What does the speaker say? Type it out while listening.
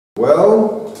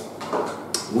Well,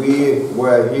 we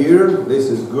were here. This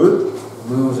is good.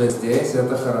 Мы уже здесь,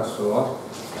 это хорошо.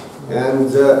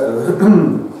 And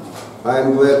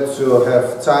I'm glad to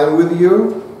have time with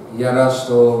you. Я рад,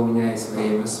 что у меня есть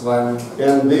время с вами.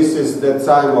 And this is the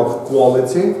time of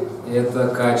quality. Это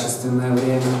качественное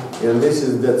время. And this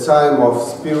is the time of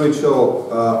spiritual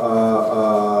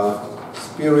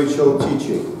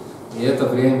teaching. И это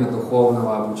время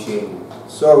духовного обучения.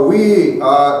 So we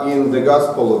are in the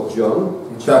Gospel of John,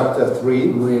 chapter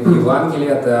 3. Мы в Евангелии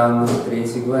от Иоанна,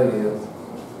 3 главе.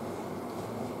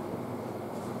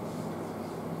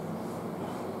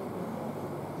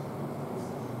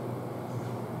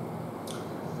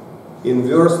 In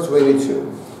verse 22.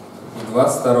 В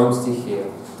 22 стихе.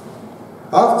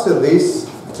 After these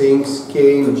things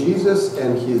came Jesus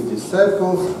and his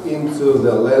disciples into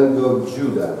the land of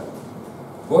Judah.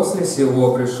 После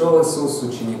сего пришел Иисус с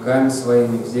учениками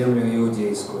своими в землю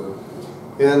иудейскую.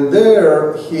 And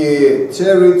there he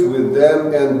tarried with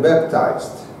them and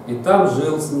baptized. И там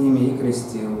жил с ними и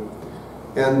крестил.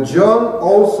 And John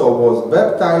also was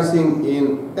baptizing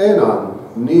in Aenon,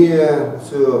 near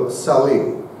to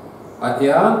Salim, А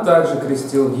Иоанн также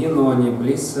крестил в Еноне,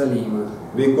 близ Салима,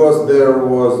 because there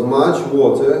was much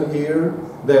water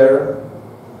there,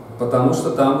 потому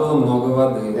что там было много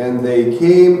воды. and they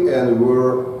came and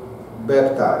were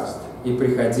baptized. И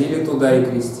приходили туда и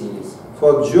крестились.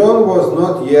 For John was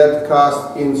not yet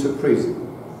cast into prison.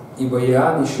 Ибо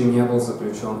Иоанн еще не был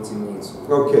заключен в темницу.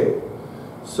 Okay,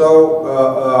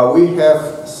 so we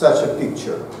have such a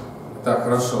picture. Так,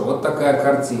 хорошо, вот такая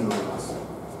картина у нас.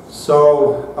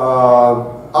 So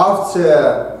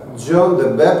after John the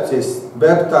Baptist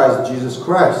baptized Jesus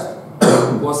Christ,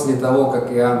 После того,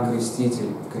 как Иоанн Креститель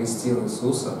крестил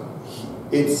Иисуса,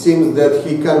 it seems that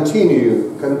he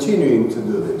continuing to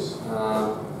do this.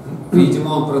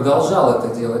 видимо, он продолжал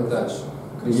это делать дальше.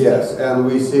 Yes, and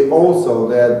we see also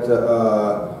that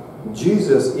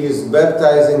Jesus is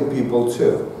baptizing people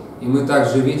too. И мы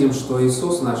также видим, что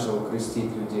Иисус начал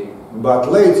крестить людей. But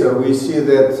later we see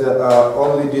that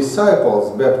only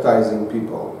disciples baptizing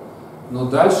people. Но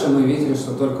дальше мы видели,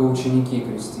 что только ученики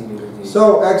крестили людей.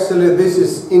 So actually this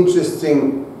is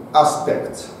interesting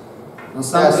aspect. На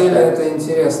самом деле это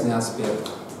интересный аспект.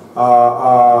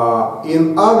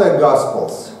 In other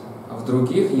Gospels, В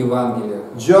других Евангелиях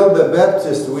John the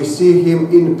Baptist, we see him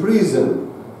in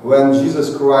prison when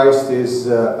Jesus Christ is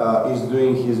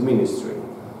doing his ministry.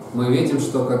 мы видим,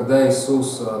 что когда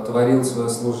Иисус творил свое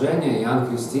служение, Иоанн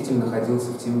Креститель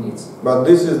находился в темнице. But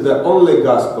this is the only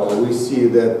Gospel we see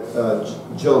that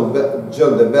John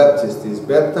the Baptist is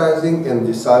baptizing and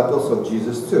disciples of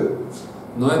Jesus too.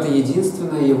 Но это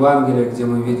единственное Евангелие, где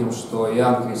мы видим, что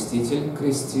Иоанн Креститель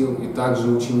крестил, и также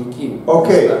ученики.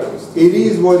 Okay, it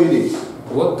is what it is.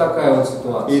 Вот такая вот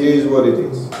ситуация. It is what it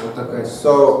is. Вот такая ситуация.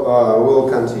 So we'll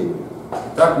continue.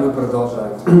 Итак, мы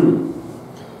продолжаем.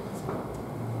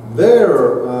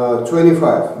 There,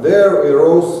 25. There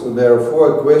arose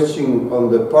therefore a question on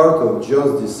the part of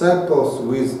John's disciples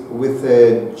with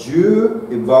a Jew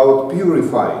about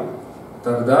purifying.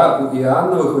 Тогда у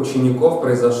Иоанновых учеников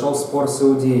произошел спор с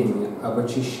иудеями об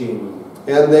очищении.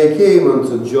 And they came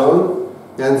unto John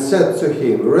and said to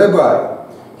him, Rabbi,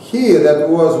 he that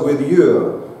was with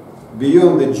you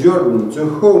beyond the Jordan, to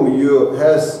whom you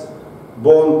has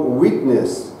borne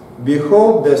witness,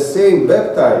 behold, the same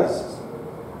baptizes,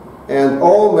 and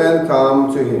all men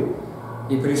come to him.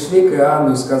 И пришли к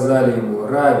Иоанну и сказали ему: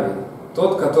 Рави,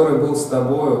 тот, который был с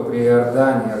тобою при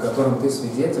Иордане, о котором ты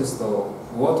свидетельствовал,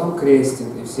 вот он крестит,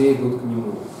 и все идут к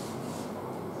нему.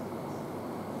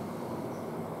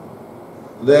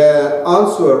 The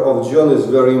answer of John is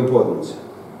very important.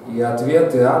 И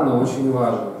ответ Иоанна очень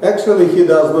важен. Actually, he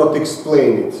does not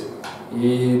explain it.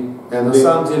 И на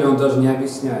самом деле он даже не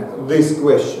объясняет this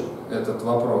question этот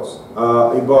вопрос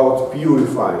about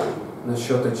purifying,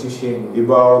 насчет очищения,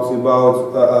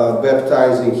 about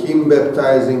baptizing, him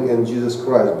baptizing, and Jesus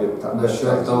Christ насчет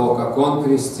baptizing. того, как он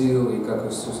крестил и как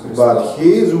Иисус крестил. But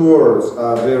his words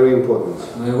are very important.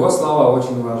 Но его слова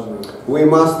очень важны. We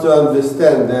must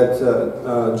understand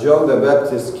that John the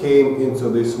Baptist came into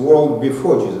this world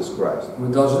before Jesus Christ. Мы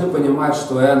должны понимать,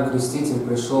 что Иоанн Креститель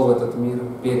пришел в этот мир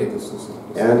перед Иисусом.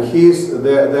 And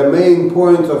the main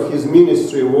point of his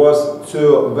ministry was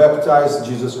to baptize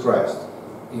Jesus Christ.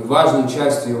 И важной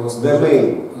частью его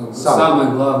служения,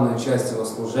 самая главная часть его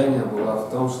служения была в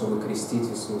том, чтобы крестить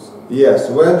Иисуса. Yes,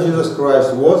 when Jesus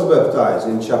Christ was baptized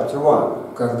in chapter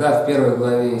 1, когда в первой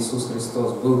главе Иисус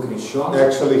Христос был крещен,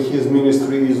 actually his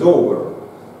ministry is over.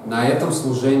 На этом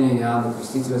служение Иоанна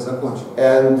Крестителя закончилось.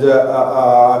 And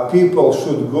people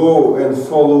should go and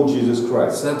follow Jesus С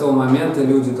Christ. этого момента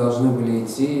люди должны были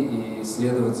идти и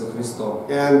следовать за Христом.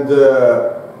 And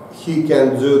he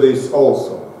can do this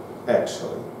also,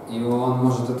 actually. И он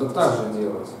может это также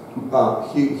делать.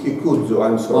 He could do,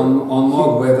 I'm sorry. Он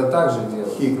мог бы это также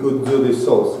делать. He could do this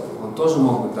also. Он тоже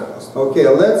мог бы так поступить. Okay,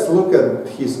 let's look at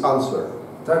his answer.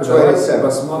 Так, давайте 27.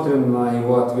 посмотрим на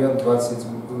его ответ в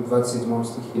 27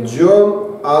 стихе.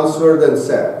 John answered and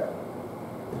said,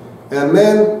 "A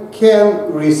man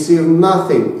can receive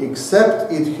nothing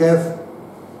except it have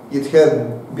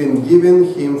been given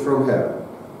him from heaven."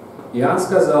 Иоанн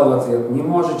сказал в ответ: «Не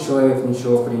может человек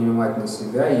ничего принимать на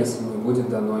себя, если не будет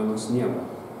дано ему с неба.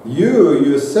 You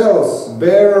yourselves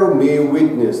bear me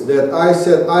witness that I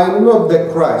said I am not the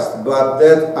Christ, but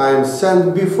that I am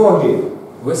sent before him."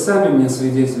 Вы сами мне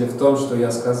свидетели в том, что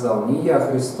я сказал: не я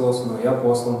Христос, но я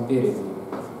послан перед ним.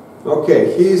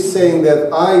 Okay, he is saying that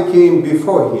I came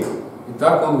before him.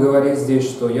 Итак, он говорит здесь,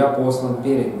 что я послан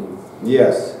перед ним.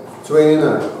 Yes,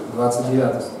 29.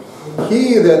 29 стих.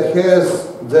 He that has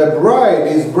the bride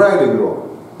is bridegroom.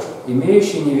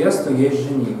 Имеющий невесту есть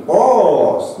жених.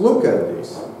 Oh, look at this.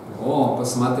 О,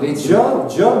 посмотрите.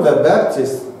 John the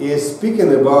Baptist is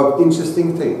speaking about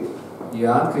interesting thing.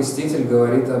 Иоанн Креститель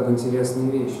говорит об интересной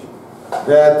вещи.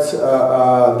 That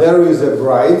there is a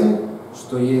bride,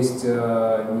 Что есть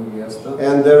невеста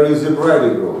and there is a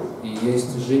bridegroom. и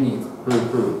есть жених.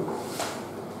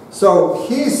 So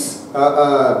he's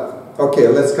okay.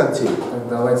 Let's continue. Так,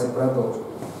 давайте продолжим.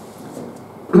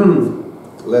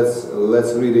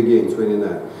 Let's read again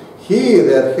 29. He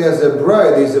that has a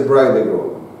bride is a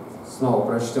bridegroom. Снова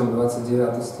прочтем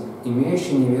 29 стих.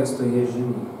 Имеющий невесту есть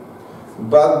жених.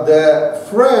 But the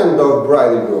friend of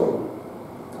bridegroom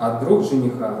А друг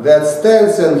жениха, that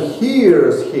stands and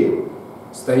hears him,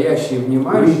 стоящий и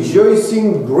внимающий,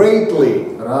 rejoicing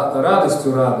greatly.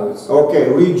 радостью радуется. Okay,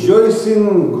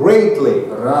 rejoicing greatly.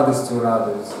 Радостью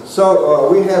радуется. So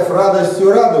we have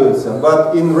радостью радуется,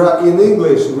 but in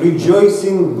English,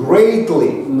 rejoicing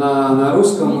greatly. На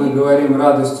русском мы говорим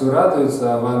радостью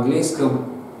радуется, а в английском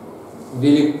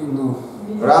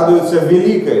Радуется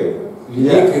великой.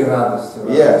 великой радостью.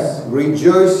 Yes,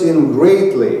 rejoicing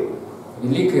greatly.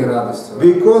 Великой радостью.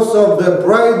 Because of the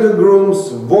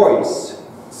bridegroom's voice.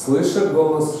 Слыша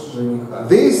голос жениха.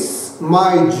 This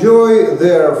my joy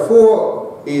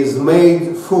therefore is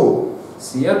made full.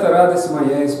 Сия-то радость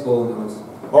моя исполнилась.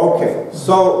 Okay,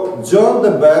 so John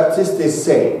the Baptist is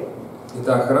saying,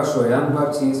 Итак, хорошо, Иоанн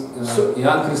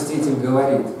Креститель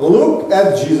говорит: look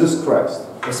at Jesus Christ.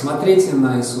 посмотрите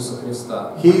на Иисуса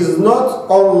Христа. He is not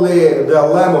only the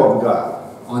Lamb of God.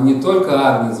 Он не только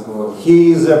агнец Божий,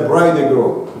 He is a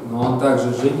bridegroom. но он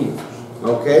также жених.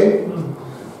 Okay,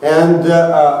 and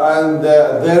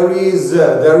there is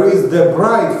the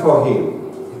bride for him.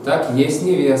 Итак, есть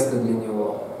невеста для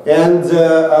него. And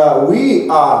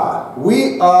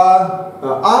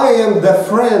I am the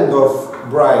friend of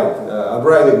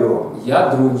bridegroom. Я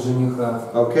друг жениха.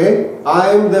 Okay,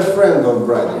 I am the friend of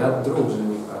bridegroom. Я друг жениха.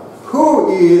 Who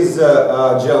is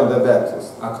John the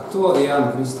Baptist? А кто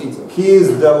Иоанн Креститель? He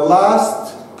is the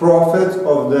last prophet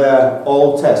of the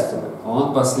Old Testament.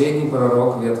 Он последний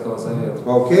пророк Ветхого Завета.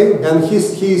 Okay, and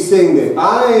he's saying that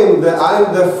I am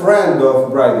the friend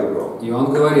of bridegroom. И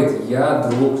он говорит: я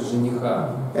друг жениха.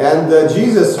 And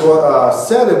Jesus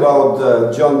said about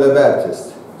John the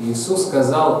Baptist. Иисус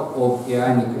сказал об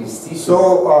Иоанне Крестителе.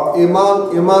 So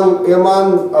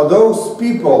among those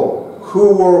people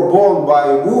who were born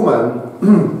by woman,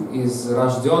 Из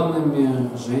рожденными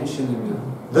женщинами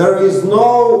there is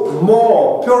no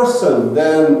more person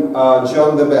than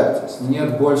John the Baptist.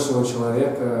 нет большего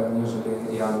человека,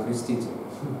 нежели Иоанн Креститель.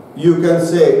 You can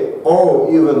say, oh,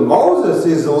 even Moses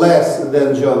is less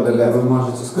than John the И вы Baptist.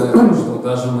 можете сказать, что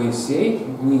даже Моисей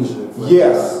ниже.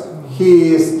 Yes,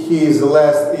 he is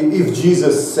less. If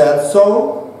Jesus said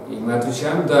so, И мы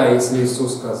отвечаем: да, если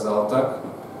Иисус сказал так.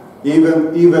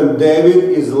 even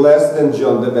David is less than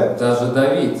John the Baptist. Даже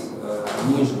Давид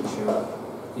ниже,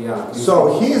 чем Иоанн Креститель.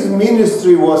 So his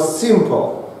ministry was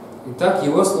simple, Итак,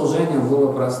 его служение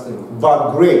было простым,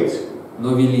 but great.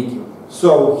 но великим.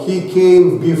 So he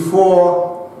came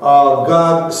before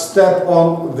God stepped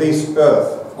on this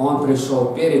earth. Он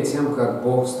пришел перед тем, как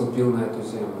Бог вступил на эту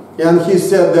землю. And he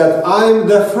said that I'm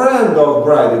the friend of И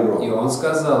bridegroom. он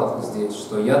сказал здесь,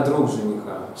 что я друг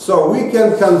жениха. So we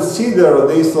can consider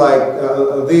this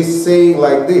like this saying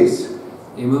like this.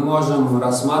 И мы можем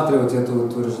рассматривать это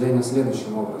утверждение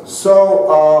следующим образом. So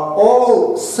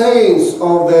all saints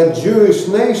of the Jewish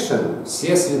nation,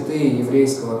 Все святые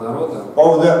еврейского народа,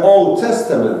 of the Old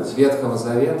Testament, Ветхого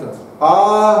Завета,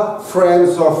 are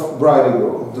friends of bride and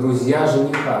groom. друзья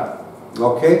жениха.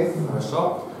 Okay?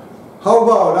 Хорошо? How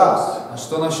about us? А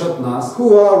что насчет нас?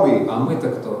 Who are we? А мы-то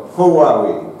кто? Who are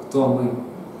we? Кто мы?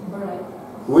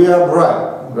 We are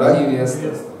bride, Мы right? невеста.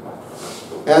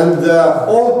 And the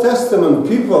Old Testament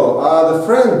people are the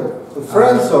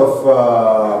friends of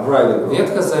bride and groom.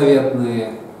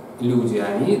 Ветхозаветные люди,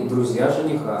 они друзья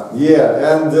жениха.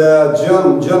 Yeah,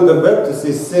 and John the Baptist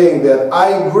is saying that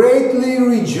I greatly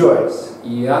rejoice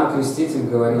И Иоанн Креститель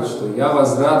говорит, что я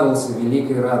возрадовался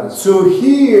великой радостью, to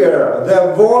hear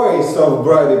the voice of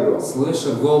bride and groom.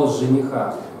 слыша голос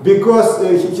жениха. Because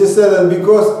he said that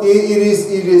because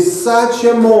it is such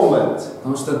a moment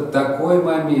Потому что такой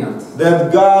момент,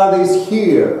 that God is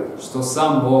here, что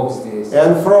сам Бог здесь.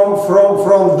 and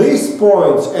from this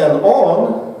point and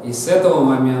on, И с этого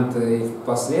момента и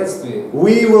впоследствии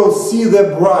we will see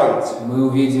the bride, мы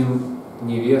увидим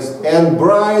невесту. and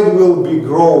bride will be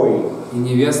growing, И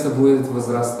невеста будет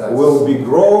возрастать. will be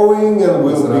growing and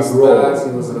will be Возрастать growing.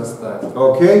 и возрастать.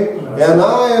 Okay, and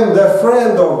I am the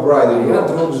friend of bride and Я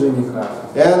groom, друг жениха.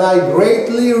 and I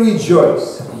greatly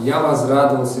rejoice Я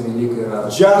возрадовался великой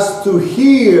радостью, just to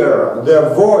hear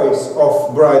the voice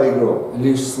of bride and groom.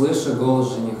 лишь слыша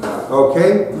голос жениха.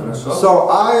 Okay, Хорошо? so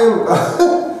I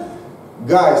am,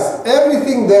 guys,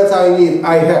 everything that I need,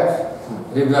 I have,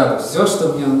 Ребята, все,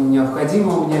 что мне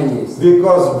необходимо, у меня есть.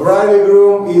 because bride and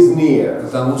groom is near,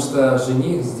 Потому что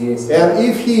жених здесь. and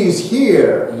if he is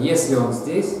here, И если он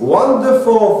здесь,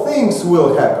 wonderful things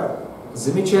will happen.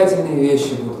 замечательные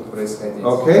вещи будут происходить.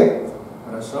 Okay,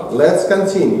 Хорошо? let's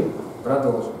continue.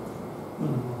 Продолжим.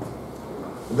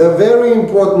 The very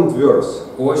important verse,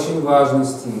 Очень важный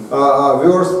стих.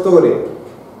 verse 30.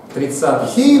 30.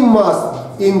 He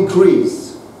must increase,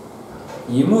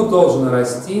 Ему должно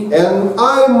расти, and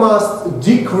I must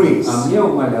decrease. а мне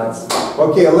умоляться.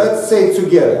 Okay, let's say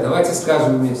together. Давайте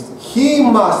скажем вместе. He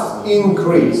must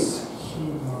increase.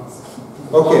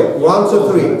 Okay, 1, 2,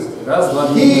 3. Раз, два,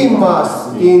 He три.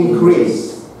 must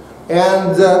increase,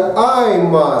 and I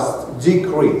must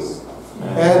decrease,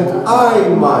 and I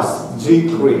must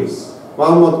decrease.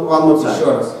 One more Еще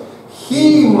time. раз.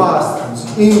 He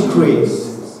must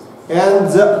increase, and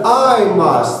I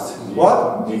must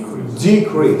what?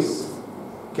 Decrease.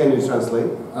 Can you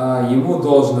translate? Ему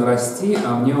должно расти,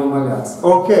 а мне умоляться.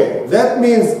 Okay, that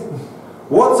means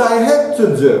what I had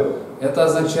to do. Это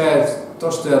означает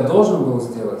то, что я должен был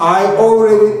сделать. I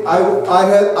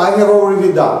have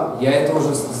already done. Я это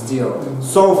уже сделал.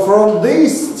 So from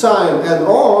this time and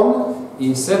on,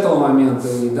 И с этого момента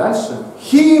и дальше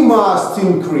he must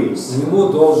increase, ему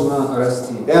должно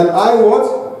расти. and I what?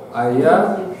 А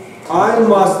я, I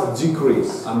must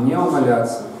decrease. а мне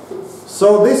умоляться.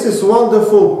 So this is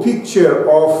wonderful picture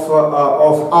of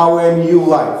our new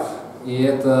life. И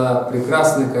это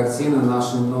прекрасная картина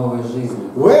нашей новой жизни.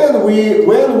 When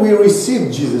we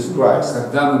received Jesus Christ,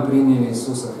 Когда мы приняли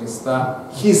Иисуса Христа,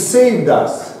 He saved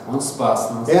us, Он спас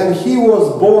нас. and He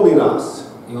was born in us,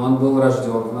 И Он был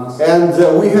рожден в нас. and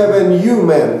we have a new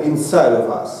man inside of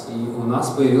us. И у нас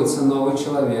появился новый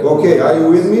человек. Okay, are you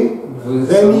with me? Вы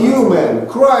The new man,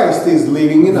 Christ, is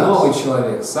living in новый us.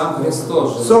 человек, сам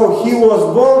Христос живет. So He was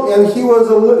born, and he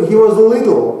was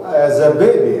little as a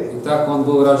baby. Итак, Он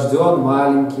был рожден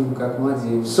маленьким, как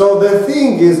младенец. So the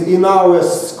thing is, in our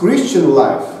Christian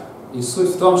life, И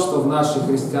суть в том, что в нашей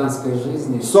христианской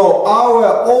жизни so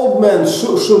our old man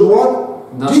should what?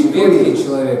 наш ветхий Decrease.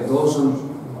 человек должен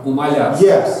умоляться.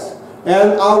 Yes.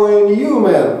 And our new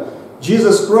man,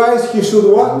 Jesus Christ, he should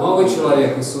what? Новый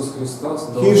человек, Иисус Христос,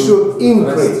 He should должен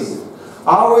расти. increase.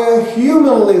 Our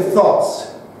humanly thoughts,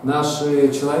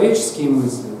 Наши человеческие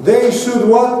мысли, they should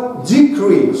what?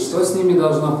 Decrease. что с ними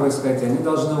должно происходить? Они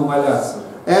должны умоляться.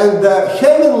 And the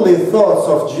heavenly thoughts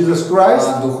of Jesus Christ,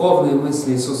 А духовные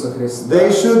мысли Иисуса Христа they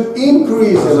should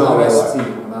increase in должны our расти life.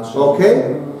 в нашей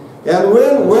Okay? And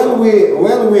when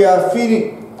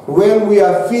we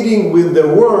are feeding with the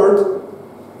word,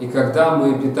 И когда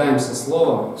мы питаемся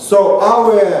Словом, so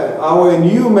our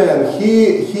new man,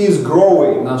 he is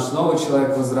growing. наш новый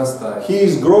человек возрастает. He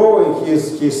is growing.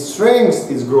 His strength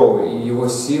is И growing. его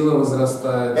сила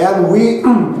возрастает. And we,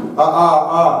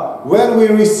 when we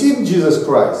received Jesus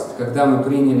Christ, Когда мы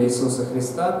приняли Иисуса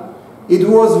Христа, it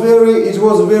was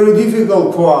very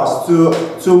difficult for us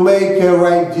to make a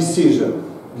right decision.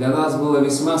 для нас было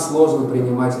весьма сложно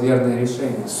принимать верное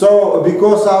решение. So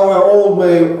because our old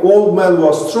man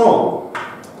was strong,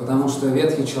 Потому что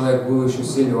ветхий человек был еще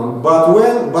силен. But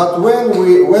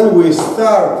when we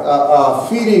start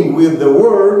feeding with the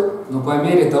word, Но по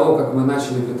мере того, как мы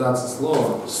начали питаться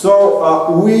Словом, so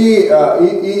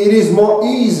it is more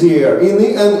easier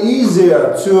and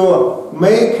easier to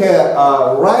make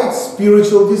right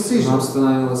spiritual нам decisions.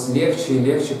 становилось легче и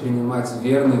легче принимать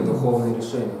верные духовные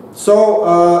решения. So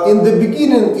in the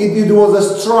beginning it was a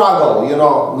struggle, you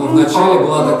know. Но вначале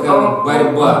была такая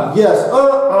борьба. Yes.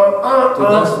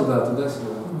 Туда-сюда, туда-сюда.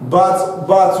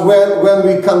 But when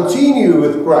we continue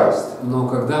with Christ, Но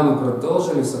когда мы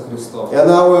продолжили со Христом, and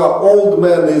our old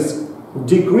man is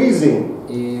decreasing,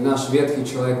 и наш ветхий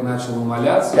человек начал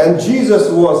умаляться, and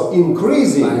Jesus was а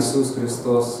increasing, Иисус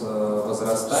Христос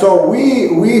возрастает, so we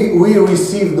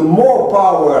received more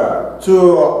power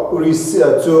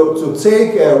to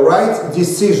take right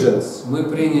decisions. мы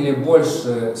приняли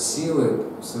больше силы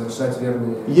совершать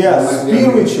верные, Yes, принимать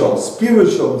верные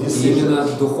spiritual решения. decisions. Именно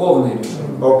духовные решения.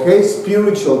 Okay,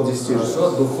 spiritual decisions.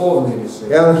 Хорошо, духовные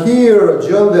решения. And here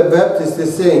John the Baptist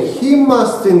is saying he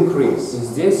must increase, И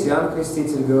здесь Иоанн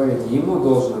Креститель говорит, ему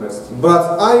должен расти,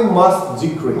 but I must а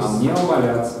decrease. мне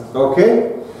умаляться.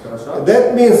 Okay? Хорошо?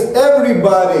 That means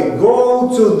everybody go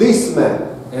to this man.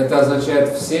 Это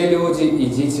означает, все люди,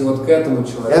 идите вот к этому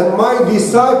человеку. And my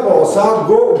disciples are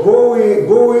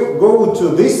go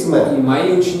to this И man.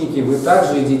 мои ученики, вы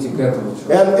также идите к этому человеку.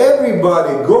 And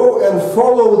everybody go and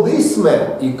follow this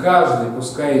man. И каждый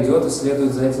пускай идет и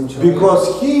следует за этим человеком.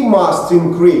 Because he must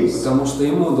increase. Потому что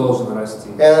ему должен расти,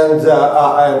 And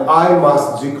I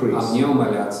must а decrease. мне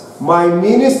умаляться. My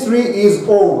ministry is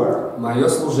over. Мое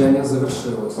служение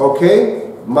завершилось.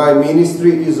 Okay? My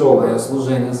ministry is Мое over.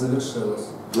 служение завершилось.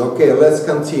 Okay, let's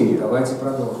continue. Давайте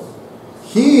продолжим.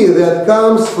 He that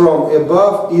comes from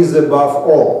above is above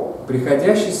all.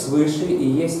 Приходящий свыше и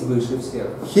есть выше всех.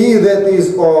 He that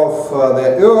is of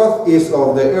the earth is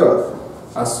of the earth.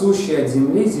 А сущий от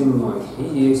земли земной и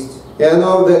есть. And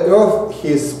of the earth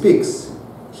he speaks.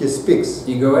 He speaks.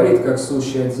 И говорит, как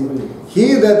сущий от земли.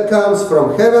 He that comes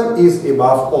from heaven is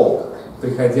above all.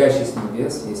 Приходящий с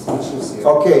небес есть выше всех.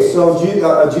 Okay, so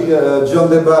John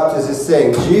the Baptist is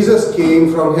saying Jesus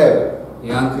came from heaven.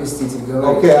 Иоанн Креститель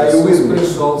говорит, Okay, are you Иисус with me?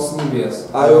 пришел с небес.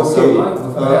 Are you Вы со мной? Вы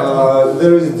в порядке? okay?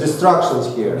 There is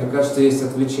distractions here. Мне кажется, есть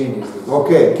отвлечение здесь.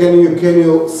 Okay, can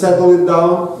you settle it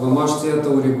down? Вы можете это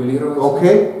урегулировать?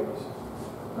 Okay?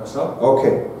 Хорошо?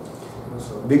 Okay.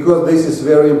 Хорошо. Because this is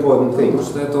very important thing. Потому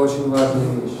что это очень важная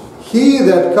вещь. He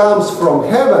that comes from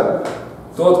heaven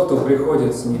Тот, кто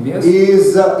приходит с небес,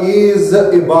 is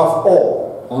above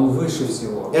all. он выше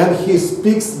всего. And he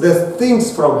speaks the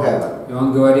things from heaven. И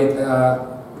он говорит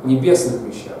о небесных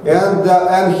вещах.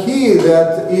 And he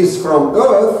that is from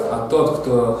earth, А тот,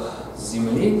 кто с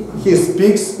земли, he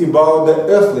speaks about the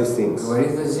earthly things.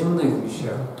 говорит о земных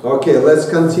вещах. Okay, let's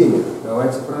continue.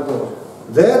 Давайте продолжим.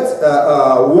 That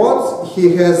what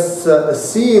he has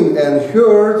seen and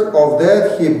heard, of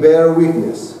that he bear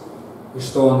witness. И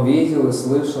что он видел и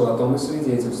слышал, о том и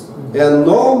свидетельствует. And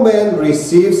no man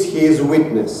receives his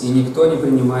witness. И никто не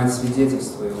принимает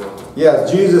свидетельство его. Yes,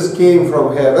 Jesus came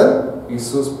from heaven,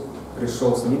 Иисус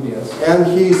пришел с небес, and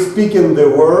he is speaking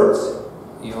the words,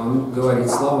 и он говорит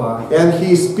слова. and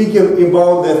he is speaking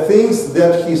about the things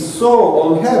that he saw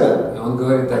on heaven. И он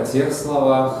говорит о тех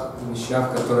словах,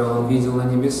 вещах, которые он видел на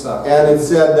небесах. And it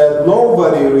said that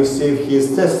nobody received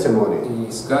his testimony.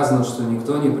 И сказано, что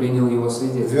никто не принял его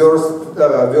свидетельство.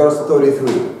 Verse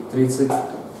 33.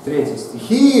 33 стих.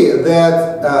 He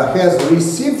that has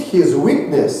received his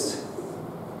witness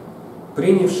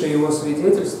Принявший его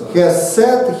свидетельство, has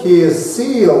set his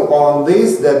seal on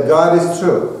this, that God is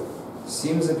true.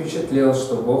 сим запечатлел,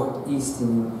 что Бог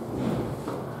истинен.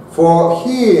 For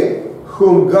he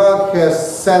whom God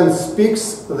has sent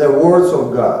speaks the words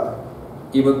of God.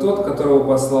 Ибо тот, которого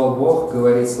послал Бог,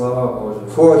 говорит слова Божьи.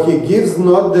 For he gives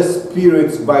not the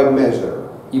spirits by measure.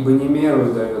 Ибо не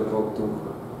меру дает Бог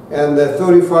Духа. And the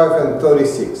 35 and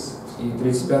 36. И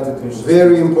 35 и 36.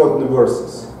 Very important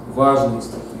verses. Важные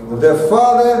стихи. The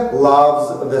Father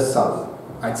loves the Son.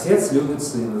 Отец любит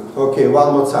Сына. Okay,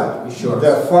 one more time. Еще раз.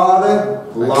 The Father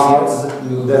loves Отец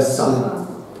любит the Сына. Son.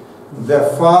 The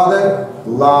Father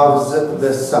loves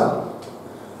the Son.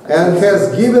 And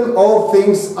has given all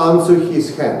things unto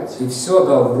his hand. И все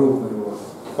дал в руку его.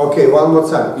 Okay, one more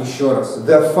time. Еще раз.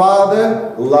 The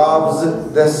Father loves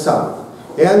the Son.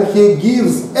 And he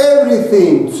gives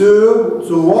everything to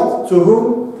what? To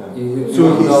whom? И To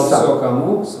он his дал son. все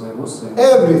кому? Своему Сыну.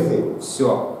 Everything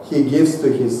Все he gives to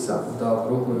his Son. дал в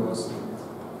руку его Сына.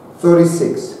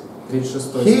 36.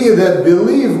 36 He that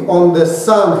believes on the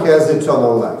Son has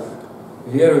eternal life.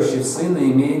 Верующий в Сына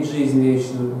имеет жизнь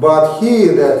вечную. But he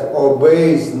that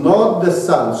obeys not the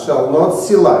Son shall not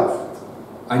see life,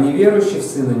 А неверующий в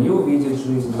Сына не увидит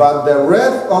жизнь, but the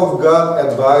wrath of God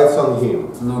abides on him.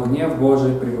 но гнев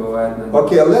Божий пребывает на нем.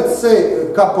 Okay, let's say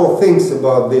a couple things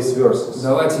about these verses.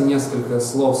 Давайте несколько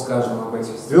слов скажем об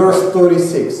этих стихах. Verse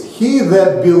 36. He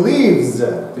that believes,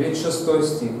 36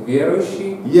 стих.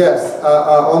 Верующий, yes,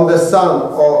 on the Son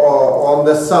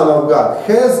of God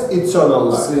has eternal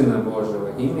life. Сына Божьего,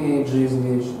 имеет жизнь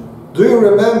вечную. Do you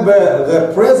remember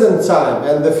the present time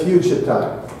and the future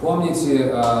time?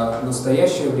 Помните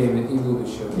настоящее время и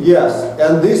будущее время. Yes,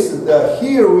 and this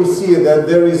here we see that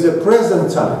there is a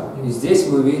present time. И здесь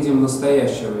мы видим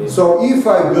настоящее время. So if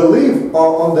I believe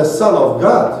on the Son of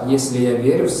God, Если я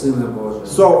верю в Сына Божия,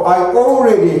 so I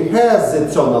already has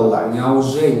eternal у life. меня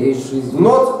уже есть жизнь.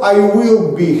 Not I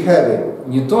will be having.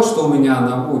 Не то, что у меня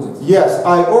она будет, Yes,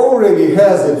 I already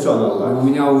has eternal но у life.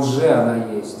 меня уже она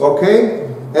есть. Okay?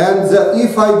 And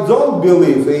if I don't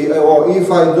believe or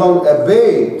if I don't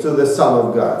obey to the Son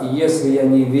of God, И если я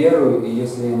не верую, и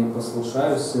если я не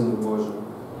послушаюсь Сыну Божьему,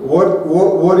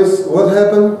 what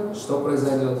happened? что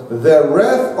произойдет? The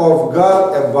wrath of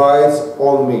God abides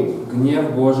on me.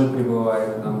 Гнев Божий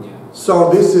пребывает на мне. So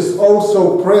this is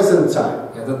also present time.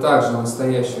 Это также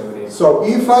настоящее время. So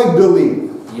if I believe,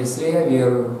 Если я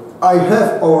верую, I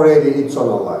have already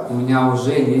eternal life. у меня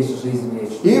уже есть жизнь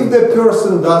вечная. If the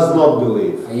person does not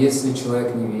believe, А если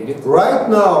человек не верит, right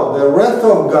now the wrath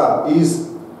of God is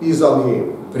on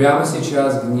him. прямо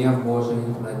сейчас гнев Божий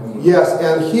над ним. Yes,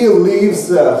 and he lives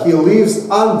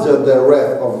under the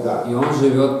wrath of God. И он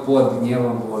живет под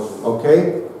гневом Божьим.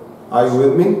 Okay, are you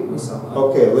with me? Вы со мной?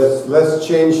 Okay, let's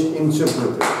change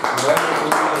interpreter.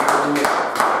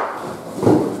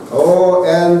 Oh,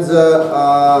 and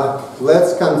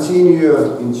let's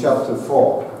continue in chapter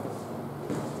 4.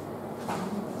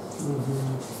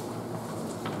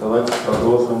 Давайте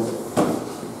продолжим в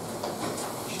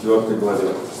 4 главе.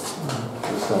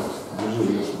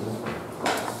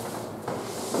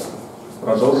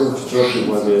 Продолжим в 4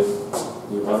 главе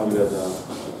Евангелия от Иоанна.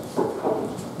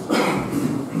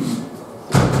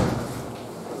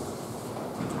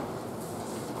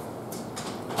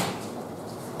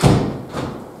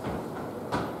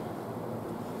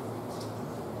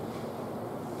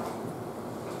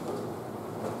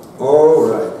 All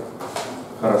right.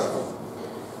 Хорошо.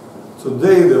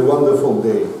 Today the wonderful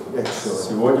day, actually.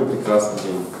 Сегодня прекрасный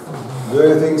день. Do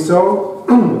you think so?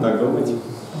 Вы так думаете?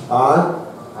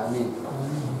 Аминь.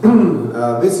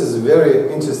 This is a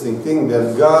very interesting thing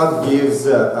that God gives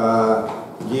a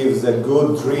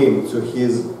good dream to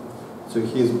His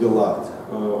beloved.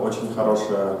 Очень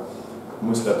хорошая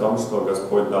мысль о том, что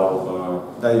Господь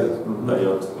дает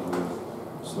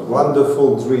свою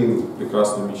Wonderful dream.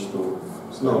 прекрасную мечту.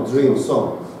 No, dream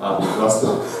song.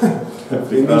 Прекрасную.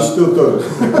 И мечту тоже.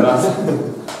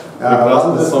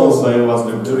 Прекрасный сон своим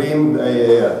возлюбленным. Dream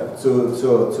to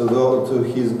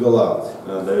His beloved.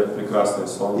 Дает прекрасный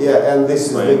сон Yeah, and this is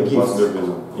the своим gift.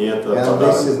 возлюбленным. И это And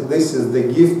подарок. this is the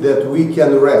gift that we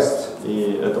can rest.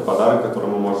 И это подарок, который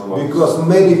мы можем отдать. Because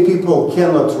many people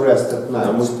cannot rest at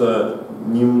Потому night. что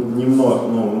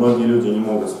многие люди не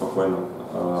могут спокойно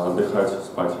отдыхать,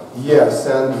 спать. Yes,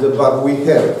 but we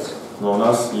have it. Но у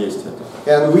нас есть это.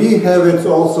 And we have it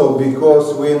also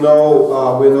because we know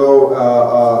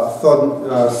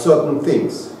certain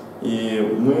things. И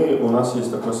у нас есть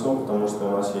такой сон, потому что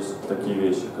у нас есть такие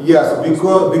вещи. Yes,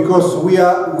 because we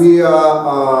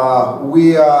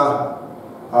are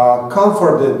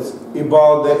comforted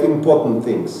about the important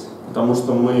things. Потому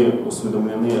что мы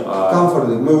осведомлены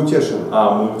Comforted, мы утешены.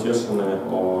 мы утешены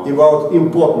About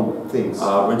important things.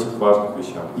 об этих важных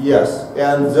вещах. Yes,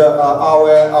 and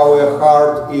our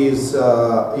heart is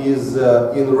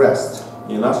in rest.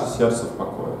 И наше сердце в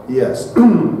покое. Yes.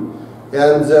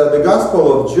 And the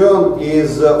Gospel of John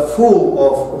is full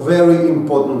of very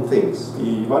important things.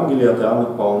 И Евангелие от Иоанна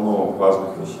полно важных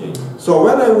вещей. So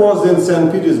when I was in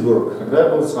St. Petersburg, Когда я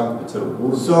был в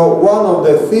Санкт-Петербурге, so one of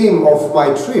the theme of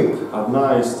my trip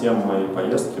одна из тем моей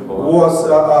поездки была was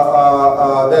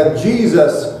that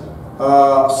Jesus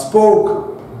spoke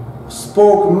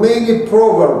many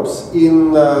proverbs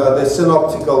in the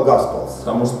synoptical Gospels.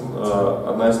 Потому что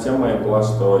одна из тем моей была,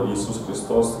 что Иисус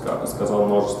Христос сказал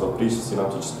множество притч в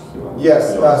синоптических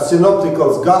Yes, Евангелиях.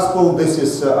 synoptical Gospel, this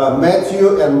is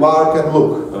Matthew and Mark and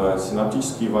Luke.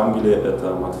 Синоптические Евангелия —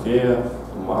 это Матфея,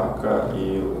 Марка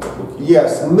и Луки.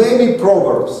 Yes, many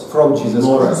proverbs from Jesus Christ.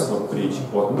 Множество притч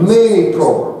от Many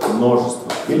proverbs. Множество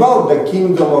притч About the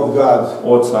kingdom of God,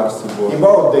 о Царстве Божьем,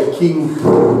 about the king,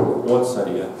 о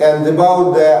Царе, and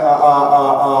about the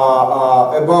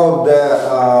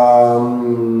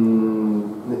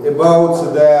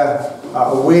about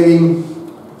the wedding,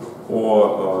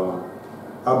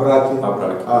 о браке.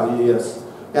 браке. Yes,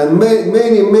 and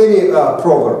many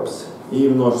proverbs. И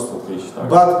множество притч также.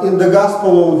 But in the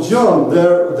Gospel of John,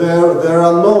 there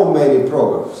are no many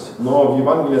proverbs. Но в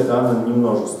Евангелии от Иоанна не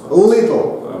множество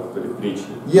Little. притч.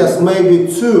 Yes, maybe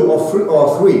 2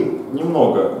 or 3.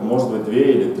 Немного, может быть 2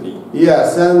 или 3.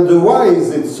 Yes, and why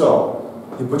is it so?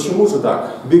 И почему же так?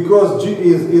 Because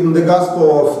in the Gospel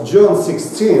of John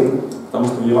 16, Потому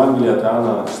что в Евангелии от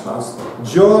Иоанна 16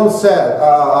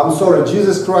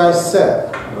 Jesus Christ said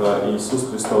Иисус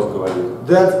Христос говорит,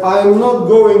 that I'm not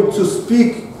going to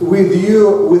speak with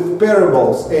you with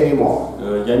parables anymore.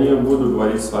 я не буду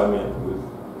говорить с вами,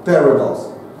 Parables,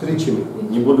 притчами.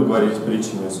 не буду говорить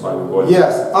притчами с вами больше.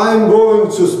 Yes, I'm going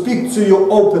to speak to you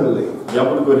openly. Я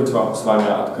буду говорить с вами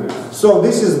открыто. So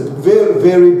this is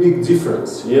very big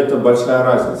difference И это большая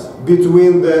разница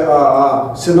between the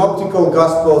synoptical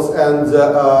Gospels and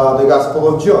the Gospel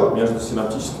of John. между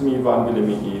синоптическими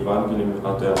Евангелиями и Евангелиями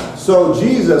от Иоанна. So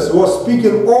Jesus was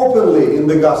speaking openly in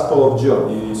the Gospel of John.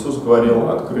 И Иисус говорил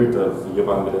открыто в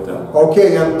Евангелии от Иоанна.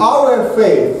 Okay, and our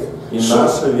faith И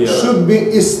наша вера, should be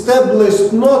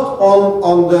established not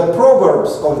on the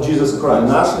proverbs of Jesus Christ,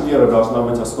 наша вера должна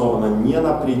быть основана не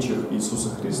на притчах Иисуса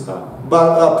Христа.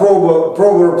 but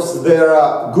proverbs they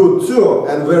are good too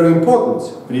and very important.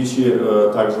 Притчи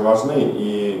также важны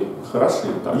и хороши.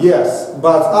 Также. Yes,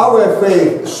 but our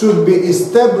faith should be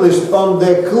established on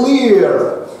the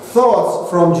clear thoughts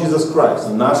from Jesus Christ.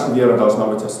 И наша вера должна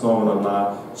быть основана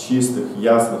на чистых,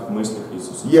 ясных мыслях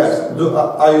Иисуса Христа. Yes,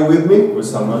 are you with me? Вы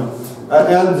со мной?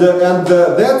 And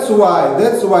that's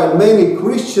why many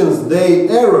Christians they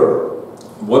error.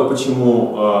 Вот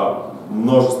почему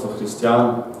множество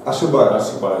христиан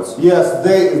ошибаются. Yes,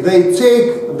 they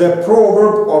take the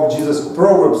proverbs of Jesus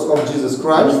Они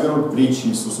Christ, берут притчи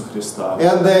Иисуса Христа.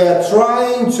 and they are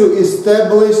trying to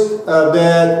establish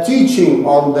the teaching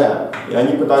on them, И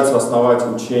они пытаются основать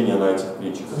учение на этих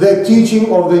притчах. the teaching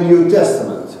of the New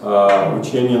Testament.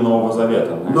 Учение Нового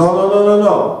Завета.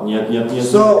 No. Нет.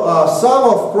 So some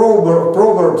of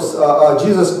proverbs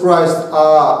Jesus Christ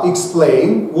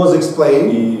was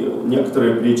explained, И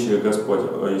некоторые притчи Господь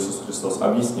Иисус Христос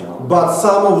объяснял. but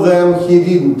some of them he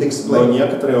didn't Но explain.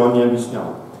 некоторые Он не объяснял.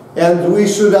 And we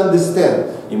should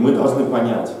understand. И мы должны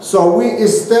понять. So we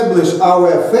establish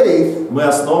our faith Мы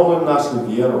основываем нашу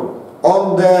веру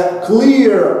on the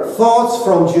clear thoughts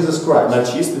from Jesus Christ, на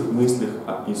чистых мыслях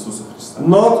Иисуса Христа.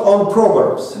 not on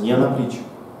proverbs. Не на притчах.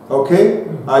 Okay?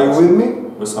 Are you with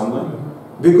me? Вы со мной?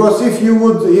 Because if you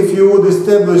would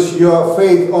establish your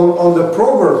faith on the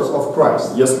proverbs of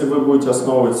Christ, Если вы будете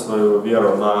основывать свою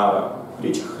веру на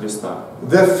притчах Христа,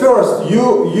 the first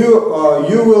you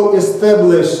will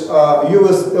establish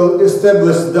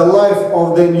the life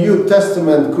of the New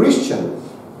Testament Christian.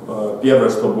 первое,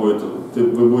 что будет,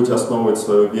 вы будете основывать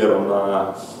свою веру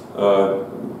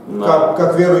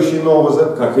Как верующий Нового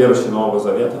Завета. как верующий Нового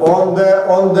Завета. On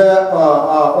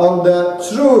the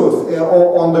truth,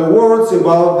 on the words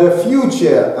about the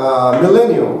future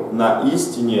millennium. На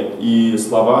истине и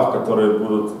словах, которые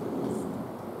будут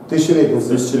Тысячелетнем.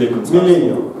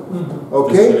 Millennium.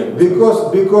 Okay?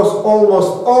 Because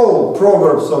almost all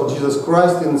proverbs of Jesus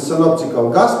Christ in synoptical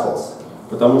gospels,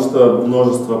 Потому что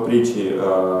множество притчей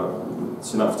в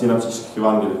синоптических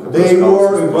Евангелиях, they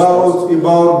were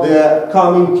about the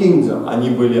coming kingdom. они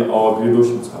были о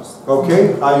грядущем царстве.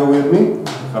 Okay? Are you with me?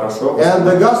 Хорошо? And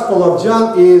the Gospel of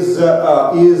John is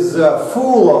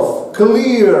full of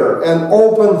clear and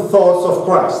open thoughts of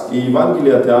Christ. И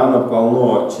Евангелие от Иоанна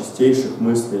полно чистейших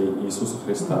мыслей Иисуса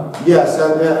Христа. Yes,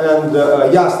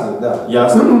 and ясных, да.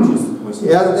 Ясных, чистых мыслей.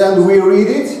 And we read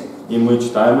it, И мы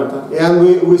читаем это, and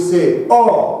we say,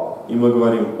 oh, и мы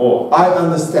говорим: о, I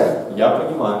understand. я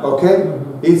понимаю. Okay?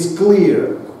 It's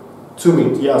clear to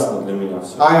me. Ясно для меня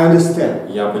все. I understand.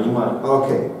 Я понимаю.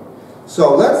 Okay.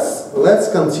 So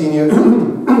let's continue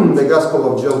the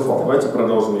Gospel of John 4. Давайте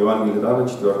продолжим Евангелие от Иоанна,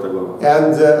 4 глава.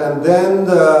 And then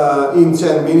in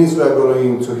 10 minutes we are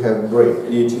going to have break.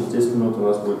 И через 10 минут у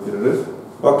нас будет перерыв.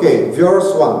 Okay,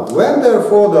 verse 1. When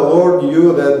therefore the Lord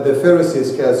knew that the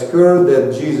Pharisees had heard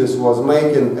that Jesus was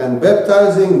making and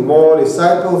baptizing more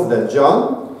disciples than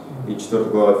John, И 4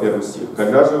 глава, 1 стих.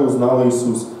 «Когда же узнал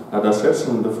Иисус о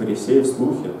дошедшем до фарисеев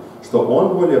слухе, что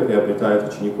Он более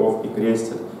приобретает учеников и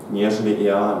крестит, нежели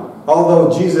Иоанн». although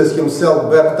Jesus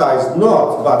himself baptized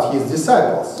not, but his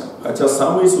disciples, Хотя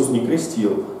сам Иисус не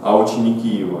крестил, а ученики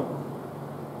Его.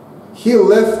 he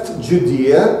left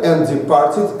Judea and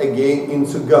departed again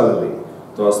into Galilee.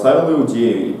 То оставил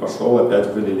Иудею и пошел опять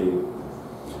в Галилею.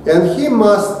 And he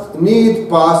must need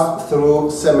pass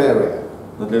through Samaria.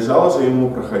 Надлежало же ему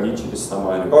проходить через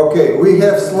Самарию. Okay, we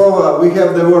have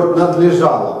the word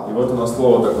надлежало. И вот у нас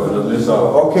слово такое,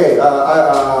 надлежало. Okay,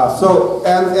 so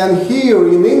and here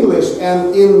in English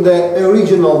and in the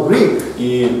original Greek.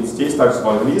 И здесь также в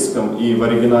английском и в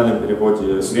оригинальном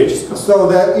переводе с греческом. So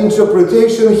the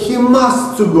interpretation, he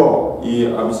must to go. И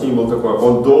объяснение было такое,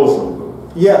 он должен был.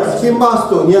 Yes, he must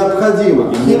to,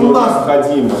 необходимо. Ему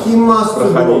необходимо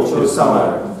проходить через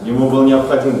Самарию. Ему было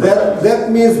необходимо. That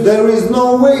means there is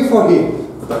no way for him.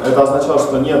 Это означало,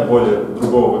 что нет более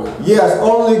другого выхода. Yes,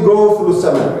 only go through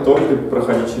Samaria. Только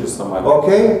проходить через Самарию.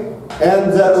 Okay,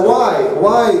 and why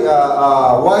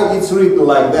it's written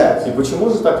like that? И почему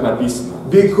же так написано?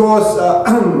 Because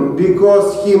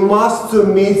he must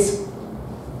meet.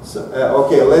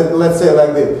 Okay, let's say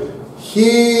like this.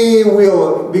 He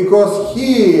will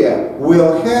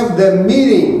have the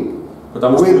meeting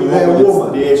Потому что у with него the будет woman.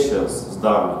 встреча с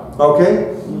дамой.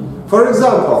 Okay, for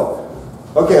example,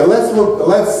 okay,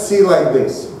 let's see like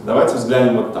this. Давайте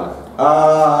взглянем вот так.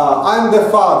 I'm the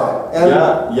father, and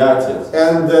Я отец.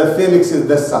 Felix is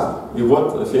the son. И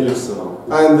вот Феликс сынок.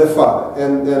 I'm the father,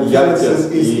 and Я Felix отец,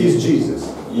 is Jesus,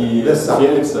 И the son.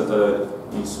 Феликс это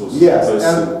Иисус. Yes, То есть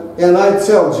сын. and I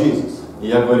tell Jesus. И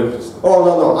я говорю Христу. Oh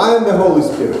no, I'm the Holy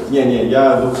Spirit, Не,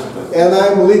 я Дух Святой. and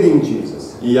I'm leading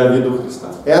Jesus. И я веду Христа.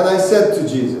 And I said to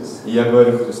Jesus, И я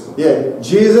говорю Христу. yeah,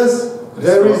 Jesus,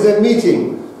 there is a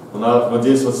meeting У нас вот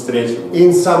здесь вот встреча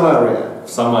in Samaria, в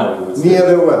Самаре будет near встреча,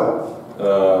 the well.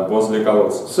 возле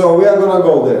колодца. So we are gonna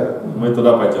go there. Мы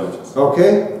туда пойдем сейчас.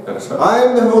 Okay? Хорошо? I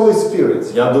am the Holy Spirit.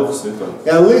 Я Дух Святой.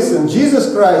 And listen,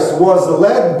 Jesus Christ was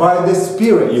led by the И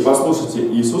Spirit. послушайте,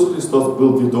 Иисус Христос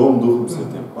был ведом Духом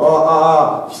Святым.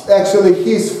 Actually,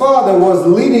 his Father was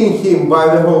leading him by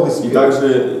the Holy И Spirit.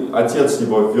 также Отец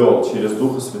его вел через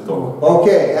Духа Святого.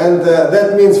 Okay, and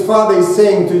that means Father is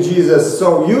saying to Jesus,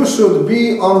 so you should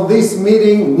be on this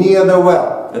meeting near the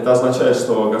well. Это означает,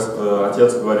 что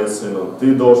Отец говорит Сыну,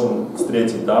 ты должен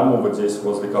встретить даму вот здесь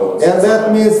возле колодца. And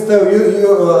that means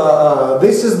that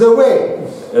this is the way.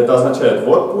 Это означает,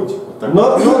 вот путь.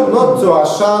 Not to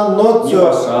Ashan, not Ни в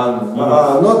Ашан,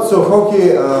 not to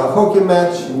hockey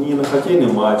match. ни на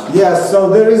хоккейный матч. Yes, so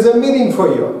there is a meeting for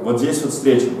you. Вот здесь вот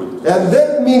встреча будет. And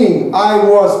that meeting I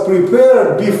was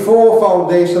prepared before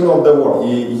foundation of the world.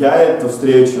 И я эту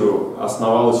встречу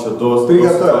основал еще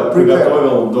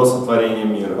приготовил до сотворения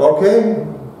мира. Okay?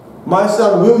 My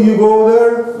son, will you go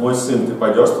there? Мой сын, ты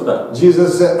пойдешь туда?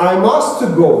 Jesus said, I must to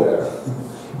go there.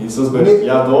 Иисус говорит,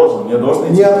 мне должен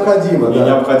идти. Необходимо, Мне да.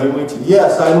 необходимо идти.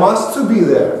 Yes, I must to be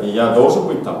there. И я должен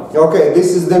быть там. Okay,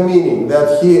 this is the meaning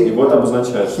that И вот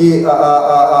обозначает,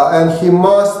 and he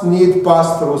must need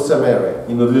pass through Samaria.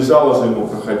 и надлежало же ему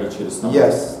проходить через Самарию.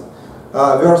 Yes.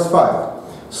 Verse 5.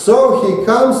 So he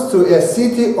comes to a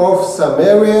city of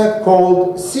Samaria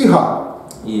called Sihar.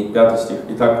 И 5 стих.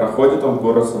 Итак, проходит он в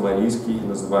город Самарийский,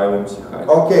 называемый Сихарь.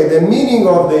 Okay, the meaning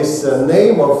of this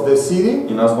name of the city,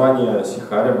 И название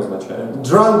Сихарь обозначает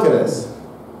drunkenness.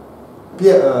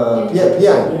 Пьянь.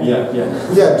 пьянь.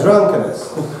 Yeah,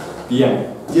 drunkenness. Пьянь.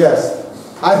 Yes.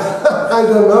 I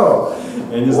don't know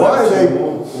Я не знаю,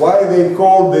 почему. why they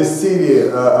called this city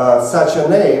such a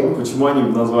name. Почему они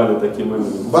назвали таким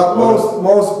именем? But most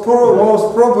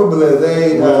probably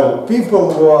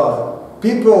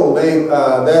people that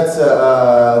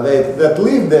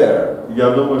live there. Я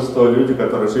думаю, что люди,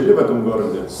 которые жили в этом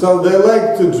городе, So they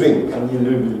like to drink. они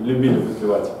любили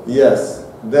выпивать. Yes,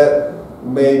 that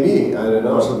maybe, I don't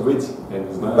know. Может быть, я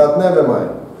не знаю. But never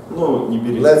mind. Ну, не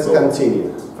берите. Let's слово.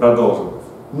 continue. Продолжим.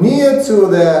 Near to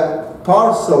the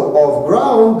parcel of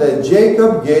ground that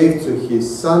Jacob gave to his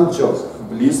son Joseph.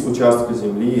 Близ участка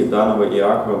земли, данного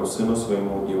Иаковом, сыну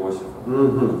своему Иосифу.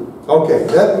 Okay,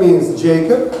 that means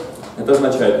Jacob, Это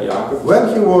означает Иаков. when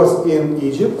he was in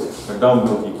Egypt, Когда он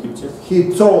был в Египте,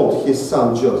 he told his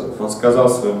son Joseph, он сказал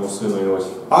своему сыну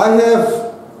Иосифу, I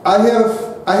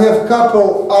have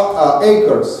couple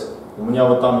acres, у меня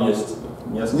вот там есть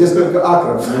несколько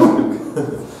акров.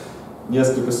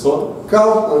 несколько сот.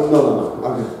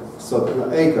 Okay,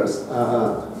 acres.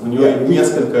 У него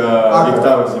несколько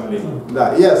гектаров земли.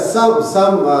 Да, yes, some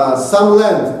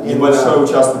land Небольшой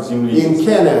участок земли in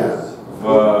Canaan.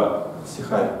 в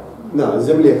Сихаре. No,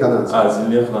 земле канадской.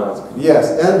 Земле хананской.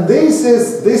 Yes, and this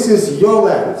is your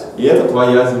land. И это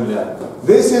твоя земля.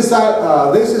 This is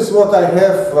what I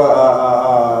have.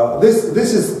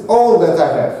 This is all that I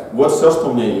have. Вот все, что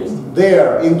у меня есть.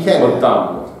 There in Вот Canaan.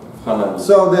 там, в Ханане.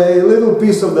 So the little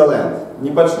piece of the land.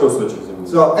 Небольшой кусочек земли.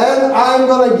 So, and I'm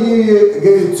gonna give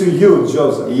it to you,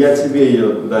 Joseph, И я тебе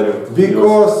ее дарю.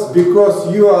 because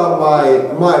you are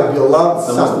my beloved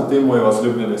Потому что son. ты мой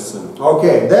возлюбленный сын.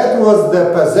 Okay, that was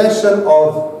the possession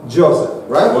of Joseph,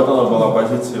 right? Вот она была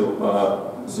позиция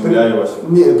земля Иосифа.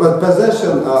 Не,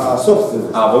 possession, собственность.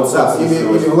 А, вот Да, собственность или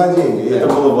Иосифа. владение. Это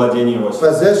Yeah. было владение Иосифа.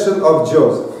 Possession of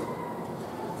Joseph.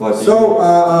 Владение. So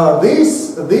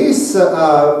these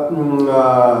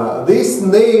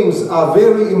names are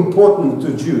very important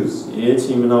to Jews. И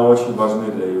эти имена очень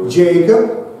важны для Иосифа. Jacob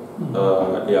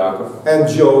Иаков, and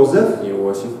Joseph,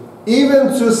 Иосиф.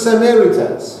 even to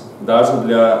Samaritans. Даже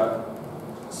для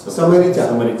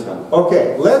Самаритян.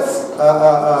 Okay,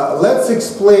 let's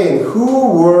explain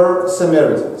who were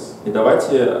Samaritans. И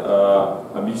давайте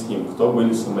объясним, кто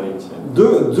были самаритяне.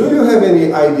 Do you have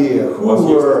any idea who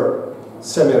were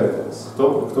Samaritans?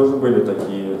 Кто же были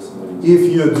такие самаритяне? If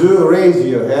you do, raise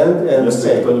your hand and Если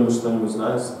say, кто-нибудь что-нибудь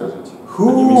знает, скажите.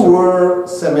 who were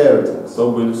Samaritans?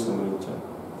 Кто были самаритяне?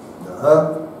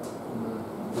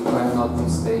 If I'm not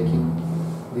mistaken,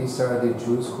 these are the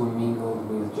Jews who mingled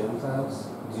with Gentiles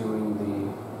during the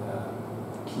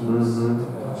king's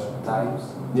times.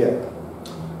 Yeah.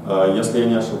 Если я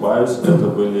не ошибаюсь, это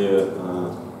были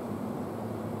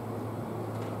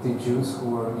The Jews who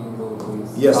were mingled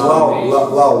with Yes, other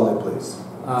nations. loudly, please.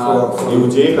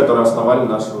 иудеи, которые основали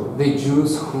нашу... The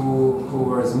Jews who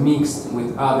were mixed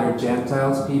with other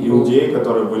Gentiles people Иудеи,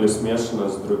 которые были смешаны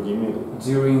с другими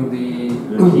during the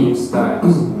king's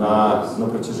times. на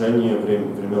протяжении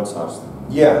времен царства.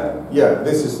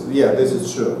 This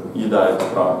is true. И да, это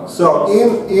правда. So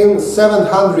in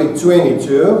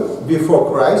 722 before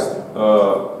Christ.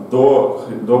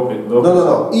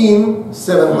 In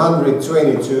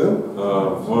 722.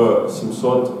 В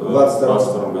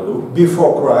 722 году.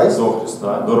 Before Christ. До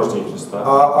Христа, до рождения Христа.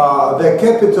 The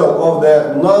capital of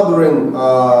the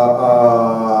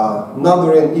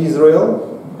northern Israel.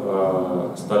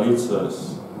 Столица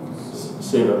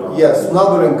северного. Yes,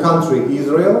 northern country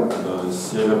Israel.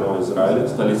 Северного Израиля,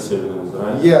 столица Северного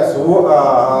Израиля. Yes,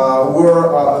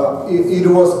 it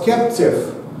was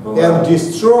captive and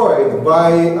destroyed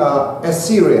by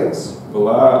Assyrians.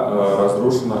 Была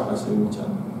разрушена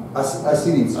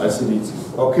ассирийцами.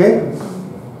 Okay?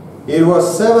 It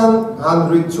was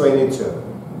 722.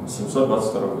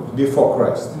 722 год. Before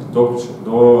Christ. До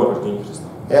рождения Христа.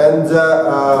 And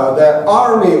the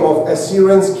army of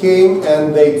Assyrians came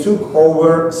and they took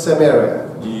over Samaria.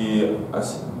 И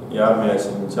армия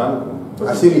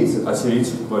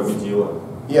ассирийцев победила.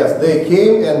 Yes, they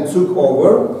came and took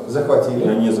over, захватили. И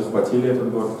они захватили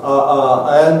этот город.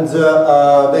 And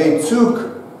they took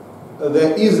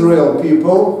the Israel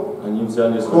people Они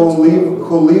взяли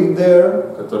who lived there.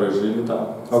 которые жили там.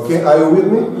 Okay, are you with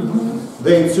me?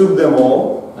 They took them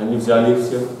all. Они взяли их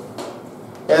всех.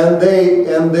 And they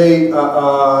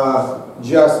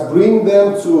just bring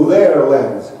them to their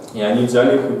land. И они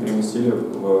взяли их и переместили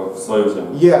в свою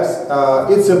землю. Yes,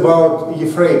 it's about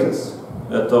Euphrates.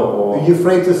 Это о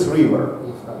Euphrates River.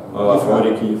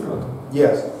 реке Ефрат.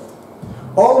 Yes.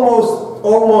 Almost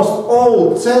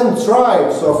all 10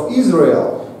 tribes of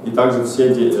Israel. И также все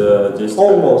 10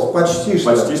 почти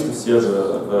что все же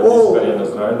 10 колен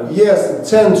Израиля. Yes,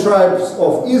 10 tribes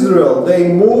of Israel, they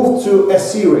moved to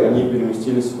Assyria. Они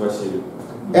переместились в Ассирию.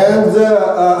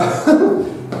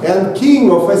 And king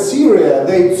of Assyria,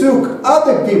 they took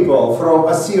other people from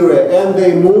Assyria and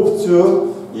they moved to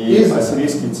И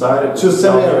ассирийский царь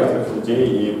взял некоторых людей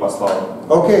и послал.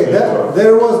 Okay,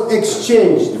 there was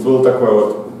exchange. И был такой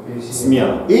вот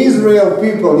смена. Israel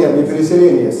people, нет, не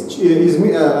переселение,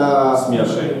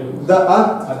 Смешивание.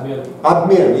 Да,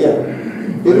 обмен, yeah.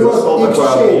 It was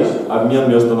exchange. Обмен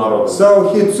между народами. So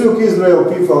he took Israel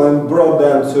people and brought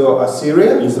them to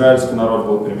Assyria. Израильский народ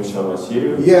был перемещен в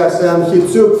Ассирию. Yes, and he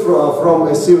took from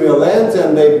Assyria land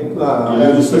and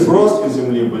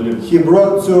he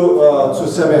brought to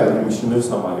Samaria. Перемещены в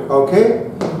Самарию. Okay?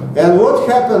 And what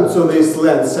happened to this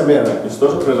land, Samaria? И что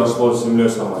же произошло с землей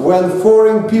Самарии? When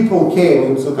foreign people came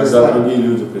into this Когда land. другие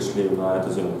люди пришли на эту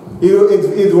землю.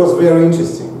 It was very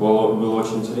interesting. Было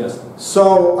очень интересно.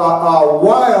 So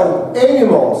wild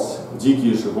animals,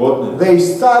 дикие животные, they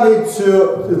started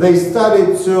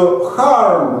to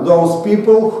harm those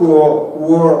people who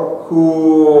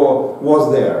was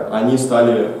there. Они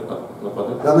стали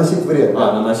Наносить вред.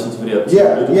 Наносить вред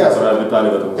людям, которые обитали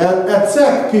в этом. And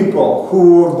attack people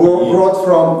who were brought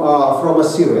from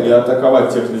Assyria. И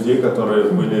атаковать тех людей, которые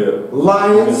были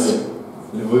Lions,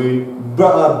 Львы,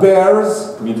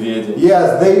 bears. медведи.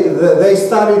 Yes, they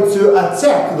started to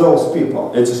attack those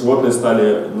people. Эти животные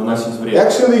стали наносить вред.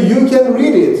 Actually, you can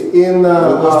read it in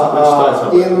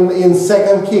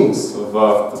 2 Kings.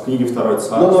 В книге Второй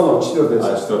Царств. No, 4 Четвертый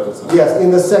Царств. Yes,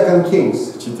 in the 2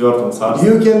 Kings. В Четвертом Царстве.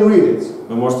 You can read it.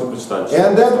 Вы можете прочитать.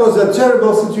 And that was a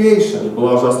terrible situation. И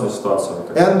была ужасная ситуация.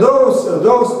 And those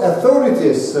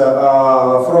authorities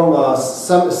from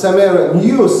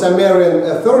new Samaritan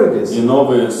authorities. И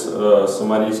новые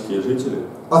самарийские жители.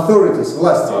 Authorities,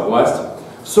 власти. Власти.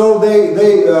 So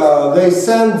they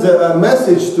sent a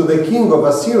message to the king of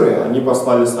Assyria. Они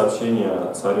послали сообщение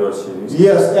царю Ассирии.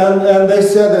 Yes, and they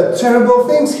said that terrible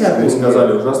things happen. Они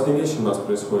сказали, ужасные вещи у нас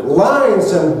происходят.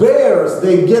 Lions and bears,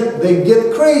 they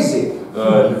get crazy.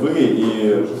 Львы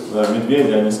и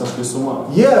медведи, они сошли с ума.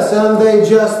 Yes, and they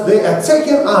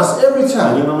attacking us every Они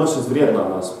time. наносят вред на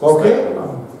нас. Okay.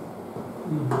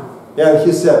 And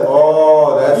he said,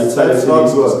 "Oh, И царь that's not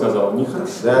Ассирийский good. сказал,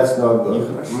 нехорошо. That's not good.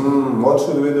 Нехорошо. What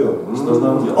should we do? Что же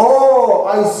нам делать? Oh,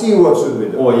 I see what should we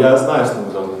do. О, я знаю, что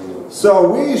мы должны делать. So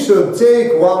we should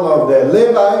take one of the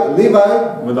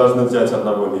Levi, Мы должны взять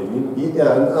одного левина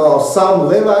some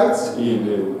Levites,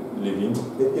 или левин,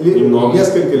 немного,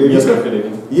 несколько левитов.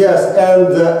 левин, Yes,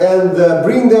 and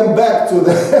bring them back to и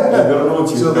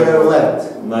вернуть их to their land,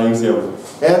 на их землю.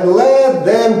 and let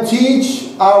them teach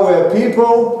our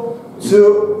people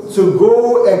to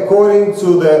go according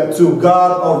to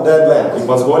God of that И land.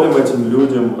 позволим этим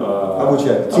людям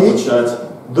Обучать. обучать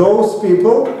Those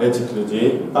people этих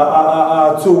людей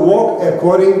to walk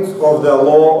according of the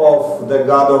law of the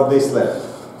God of this land.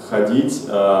 ходить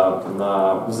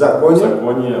на Законе.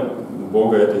 законе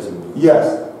Бога этой земли. Yes,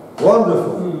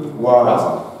 wonderful.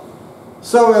 Wow.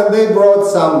 So when they brought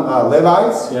some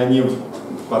Levites И они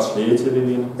пошли, эти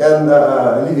левины, and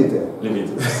Levite.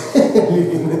 левиты.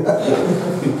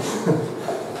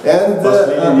 And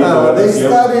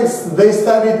they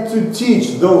started to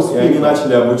teach those И они people,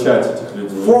 начали обучать этих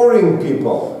людей, foreign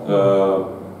people,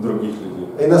 других людей,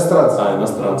 иностранцев.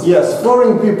 иностранцев, Yes,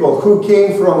 foreign people who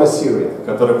came from Assyria.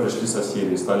 которые пришли с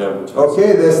Ассирии, стали обучать.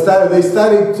 Okay, they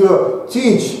started to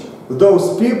teach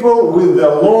those people with the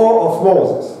law of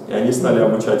Moses. И они стали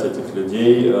обучать этих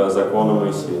людей закону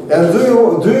Моисея. And do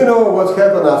you know what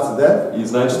happened after that? И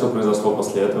знаете, что произошло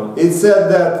после этого? It said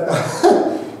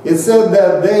that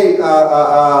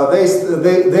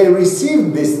they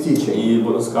received this teaching, И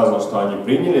было сказано, что они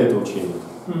приняли это учение,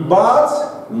 but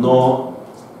но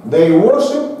they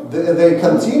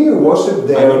continue worship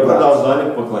their они gods. продолжали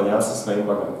поклоняться своим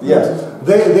богам. Yes,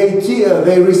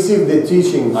 they received the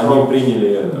teaching Они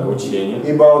приняли учение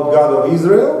about God of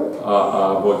Israel,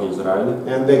 о Боге Израиля,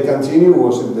 and they continue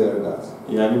worship their gods.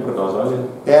 и они продолжали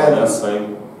поклоняться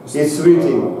своим. It's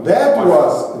written that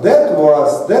was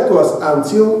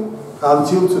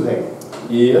until today.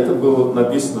 И это было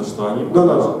написано, что они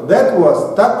No. That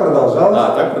was так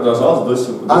продолжалось. так продолжалось до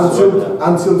сегодня.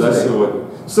 Until До today. сегодня.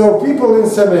 So people in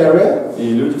Samaria,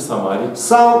 И люди в Самарии,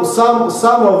 some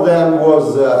of them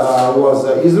was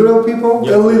Israel people, a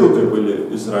некоторые little люди bit, были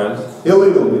Израиль,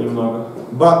 немного.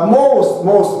 But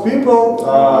most people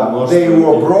they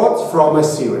were brought from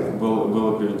Assyria.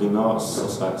 было приведено с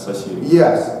Ассирии.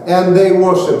 Yes, and they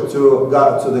worshiped to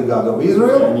the God of И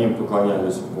Israel они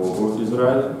поклонялись Богу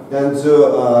Израиля and to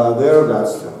their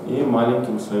gods too. и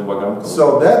маленьким своим богам.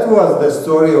 So that was the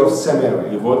story of И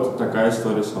Samaria. вот такая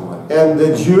история Самарии. And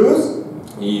the Jews,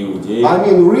 И иудеи, I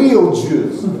mean real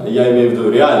Jews. я имею в виду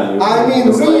реальные I mean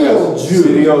настоящие, real Jews.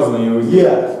 серьезные иудеи.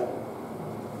 Yeah.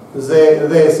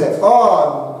 They say,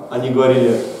 oh, Они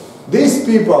говорили, these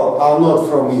people are not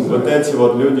from вот Israel. эти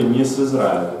вот люди не с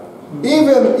Израиля.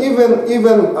 Even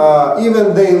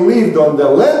they lived on the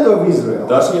land of Israel.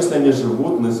 Даже если они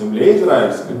живут на земле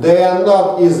израильской, They are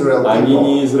not Israel они people.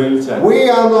 не израильтяне. We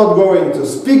are not going to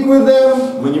speak with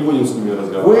them. Мы не будем с ними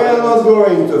We are not разговаривать.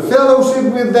 going to fellowship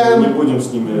with Мы не them. будем с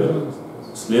ними We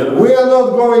следовать. are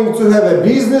not going to have a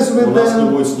business У with нас не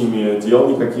them. будет с ними дел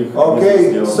никаких. Okay,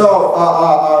 бизнес-дел. so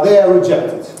they are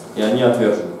rejected. И они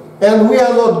отвержены. And we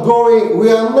are not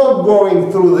going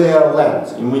through their land.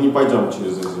 И мы не пойдем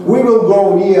через их землю. We will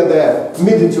go near the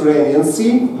Mediterranean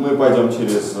Sea, Мы пойдем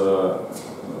через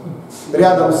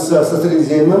рядом со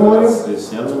Средиземным морем.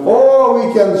 Средиземное море. Or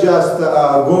we can just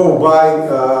go by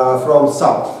from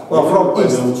south, or Или мы from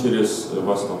east. пойдем через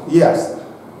восток. Yes.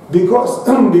 Because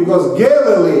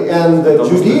Galilee and Потому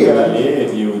что Judea, Галилея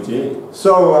и Иудея.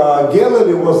 so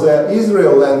Galilee was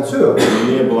Israel land too.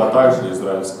 Галилея была также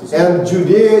израильской землей. And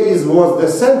Judea was the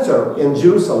center in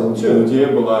Jerusalem too. Иудея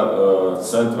была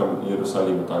центром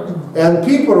Иерусалима также. And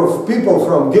people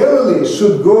from Galilee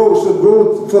should go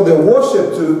for the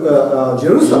worship to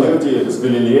Jerusalem. И люди из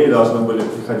Галилеи должны были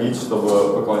приходить, чтобы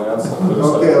поклоняться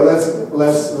Okay, Иерусалиму.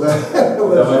 let's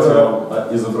Давайте я вам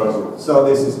изображу. So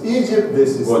this is Egypt,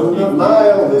 this is Вот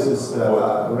Nile, this is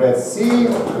Red Sea,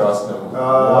 Красное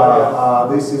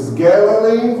море. this is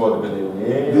Galilee, Вот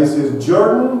Галилея. this is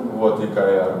Jordan, Вот река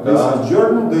this Иордан. is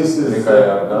Jordan,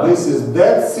 this is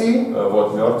Dead Sea,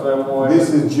 Вот Мертвое море. this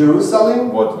is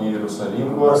Jerusalem. Вот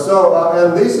Иерусалим город. So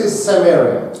and this is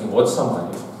Samaria. Вот Самария.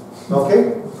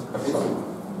 Okay, Хорошо.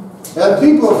 and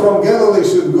people from Galilee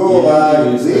should go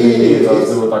like Из Галилеи должны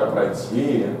this, вот так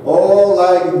пройти. all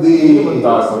like Вот this,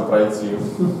 так вот пройти.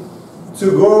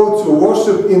 to go to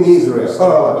worship in Israel,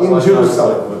 in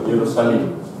Jerusalem. В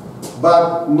Иерусалим.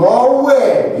 But no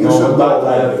way you Но should вот go так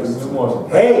like this. не можем.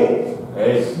 Hey,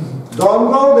 Эй,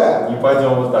 don't go there. не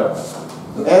пойдем вот так.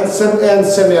 And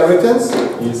Samaritans,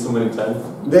 И самаритяне.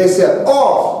 they said,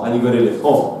 oh, Они говорили,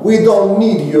 о, we don't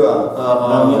need your,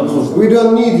 нам не нужно. we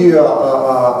don't need your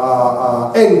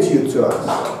attitude to us.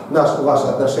 Ваше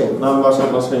отношение. Нам ваши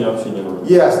отношения вообще не нужны.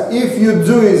 Yes, if you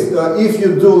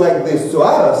do like this to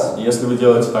us, Если вы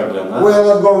делаете так для we нас, are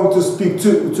not going to speak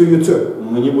to you too,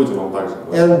 мы не будем вам так же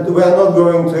говорить. and we are not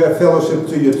going to have fellowship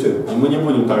to you too. И мы не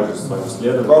будем так же с вами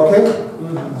следовать. Okay,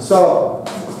 so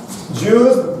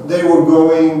Jews, they were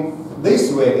going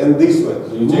this way and this way.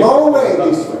 No way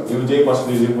this way. Иудеи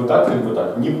пошли либо так, либо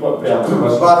так. Не прямо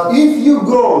пошли. But if you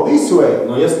go this way,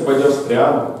 Но если пойдешь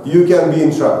прямо, you can be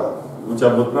in trouble. у тебя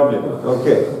будут проблемы.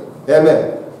 Okay.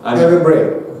 Amen. Аминь. Have a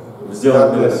break. Сделай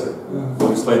God bless перерыв. you.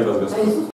 Благословит вас Господь.